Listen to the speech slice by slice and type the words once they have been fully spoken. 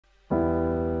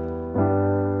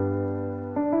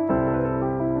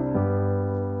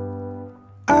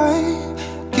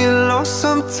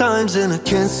times and I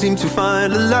can't seem to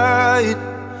find a light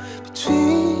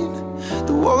between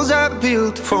the walls I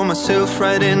built for myself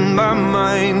right in my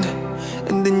mind.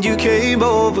 And then you came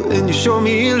over and you showed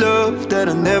me love that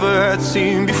I never had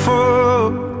seen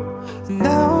before. And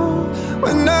now,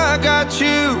 when I got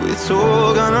you, it's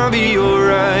all gonna be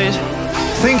alright.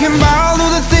 Thinking about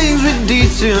all the things we did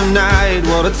tonight.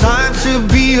 What a time to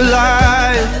be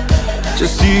alive.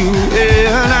 Just you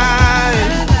and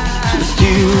I. Just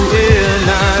you and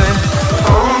I.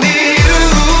 Only you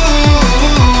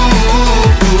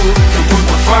can put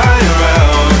the fire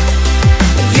out.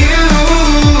 You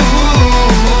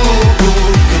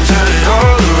can turn it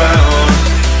all around.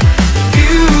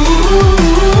 You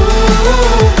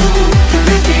can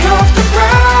lift me off the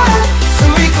ground so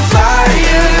we can fly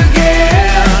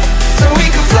again. So we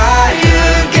can fly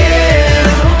again.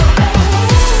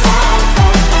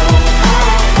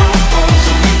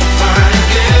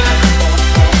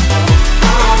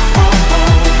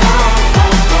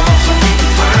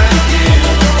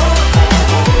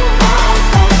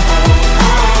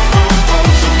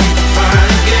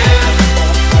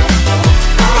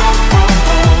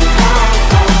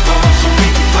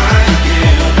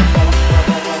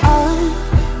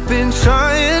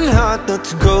 Trying hard not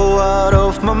to go out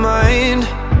of my mind.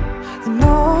 And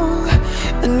all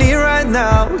I need right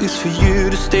now is for you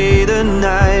to stay the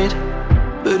night.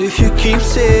 But if you keep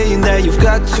saying that you've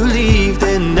got to leave,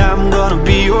 then I'm gonna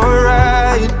be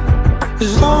alright.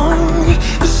 As long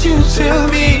as you tell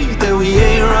me that we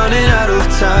ain't running out of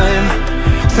time.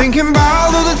 Thinking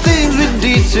about all the things we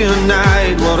did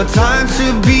tonight. What a time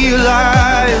to be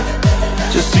alive.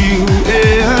 Just you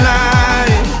and I.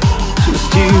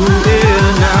 Just you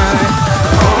and I.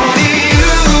 Only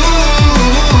you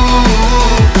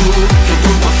can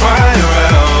put the fire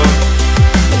out.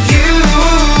 You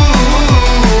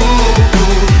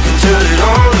can turn it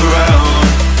all around.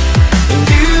 And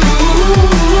you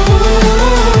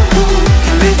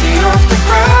can lift me off the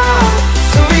ground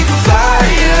so we can fly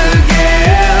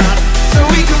again. So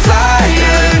we can fly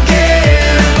again.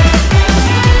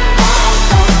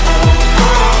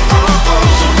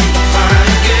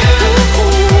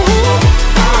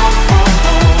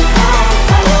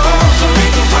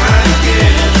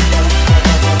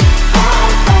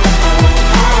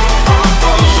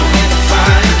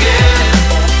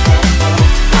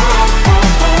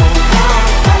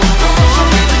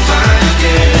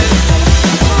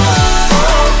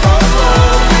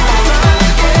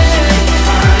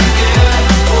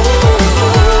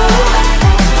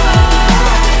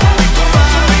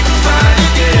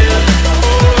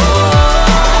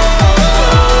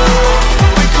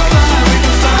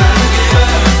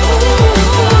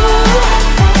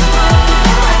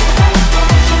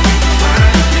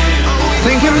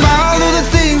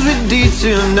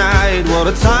 Tonight, what a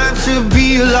time to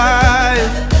be alive.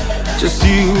 Just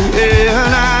you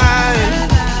and I.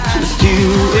 Just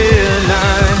you and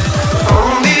I.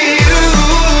 Only you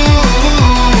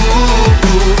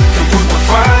can put the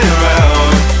fire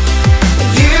out.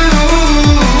 You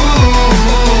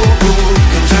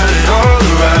can turn it all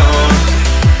around.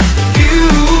 You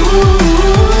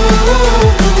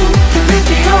can lift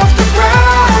me off the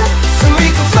ground so we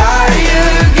can fly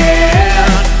again.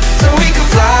 So we can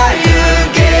fly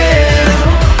again.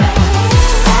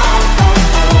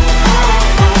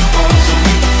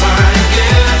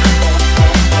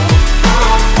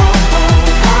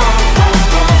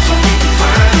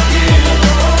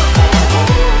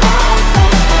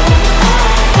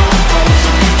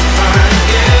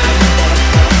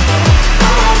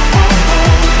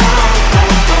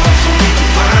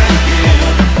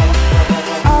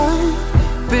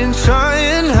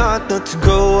 Not to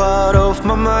go out of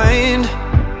my mind.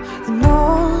 And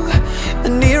all I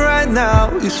need right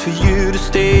now is for you to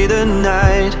stay the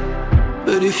night.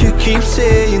 But if you keep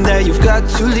saying that you've got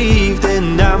to leave,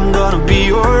 then I'm gonna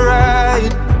be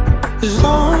alright. As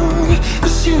long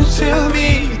as you tell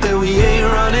me that we ain't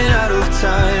running out of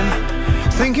time.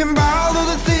 Thinking about all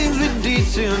the things we did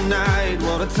tonight.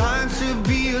 What a time to